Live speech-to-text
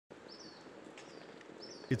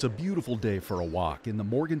It's a beautiful day for a walk in the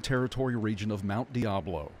Morgan Territory region of Mount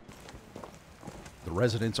Diablo. The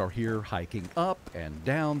residents are here hiking up and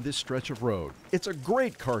down this stretch of road. It's a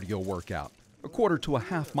great cardio workout, a quarter to a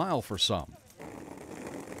half mile for some.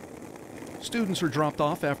 Students are dropped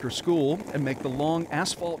off after school and make the long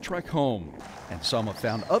asphalt trek home, and some have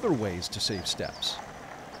found other ways to save steps.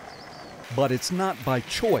 But it's not by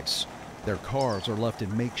choice. Their cars are left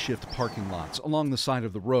in makeshift parking lots along the side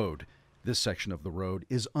of the road. This section of the road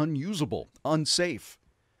is unusable, unsafe.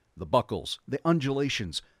 The buckles, the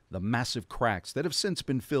undulations, the massive cracks that have since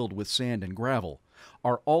been filled with sand and gravel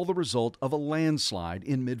are all the result of a landslide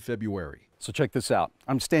in mid-February. So check this out.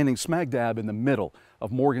 I'm standing smack dab in the middle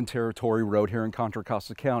of Morgan Territory Road here in Contra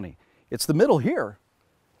Costa County. It's the middle here,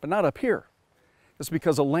 but not up here. It's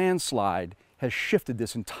because a landslide has shifted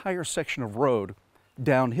this entire section of road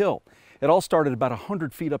downhill. It all started about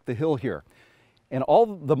 100 feet up the hill here. And all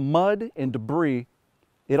the mud and debris,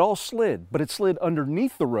 it all slid, but it slid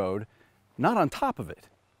underneath the road, not on top of it.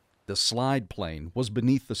 The slide plane was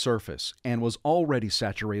beneath the surface and was already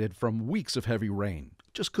saturated from weeks of heavy rain.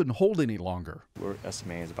 Just couldn't hold any longer. We're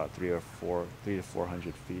estimating it's about 300 to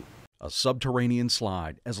 400 feet. A subterranean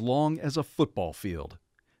slide as long as a football field.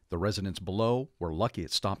 The residents below were lucky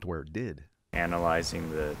it stopped where it did.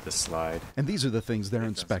 Analyzing the slide. And these are the things they're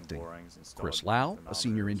inspecting. Chris Lau, a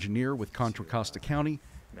senior engineer with Contra Costa County,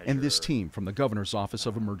 and this team from the Governor's Office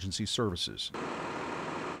of Emergency Services.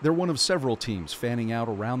 They're one of several teams fanning out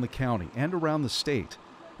around the county and around the state,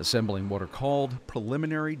 assembling what are called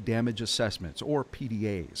preliminary damage assessments, or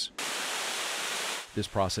PDAs. This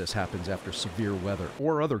process happens after severe weather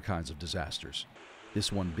or other kinds of disasters,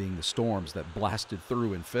 this one being the storms that blasted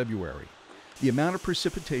through in February. The amount of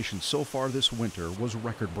precipitation so far this winter was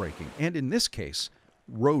record-breaking, and in this case,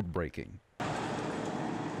 road-breaking.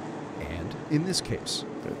 And in this case,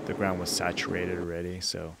 the ground was saturated already,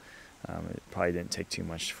 so it probably didn't take too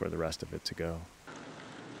much for the rest of it to go.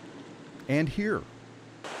 And here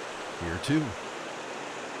too.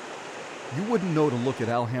 You wouldn't know to look at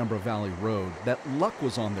Alhambra Valley Road that luck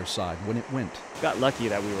was on their side when it went. Got lucky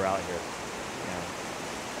that we were out here.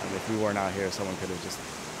 If we weren't out here, someone could have just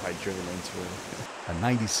probably driven into it. A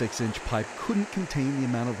 96-inch pipe couldn't contain the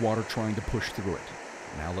amount of water trying to push through it.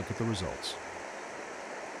 Now look at the results.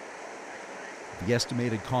 The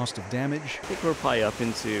estimated cost of damage? I think we're probably up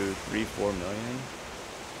into $3-4 million.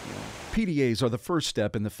 PDAs are the first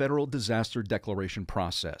step in the federal disaster declaration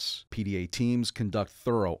process. PDA teams conduct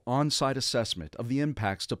thorough on-site assessment of the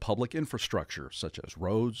impacts to public infrastructure, such as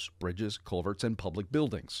roads, bridges, culverts, and public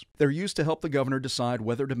buildings. They're used to help the governor decide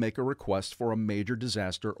whether to make a request for a major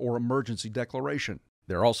disaster or emergency declaration.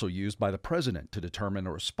 They're also used by the president to determine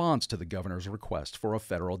a response to the governor's request for a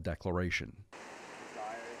federal declaration.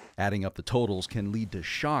 Adding up the totals can lead to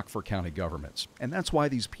shock for county governments, and that's why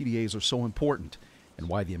these PDAs are so important, and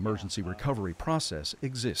why the emergency recovery process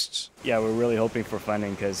exists. Yeah, we're really hoping for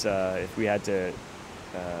funding, because if we had to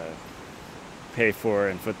pay for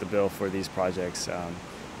and foot the bill for these projects,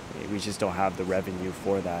 we just don't have the revenue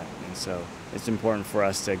for that. And so it's important for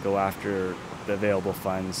us to go after the available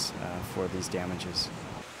funds for these damages.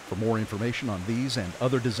 For more information on these and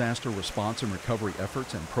other disaster response and recovery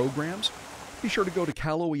efforts and programs, be sure to go to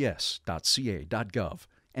caloes.ca.gov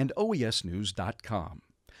and oesnews.com.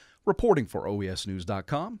 Reporting for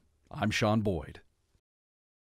oesnews.com, I'm Sean Boyd.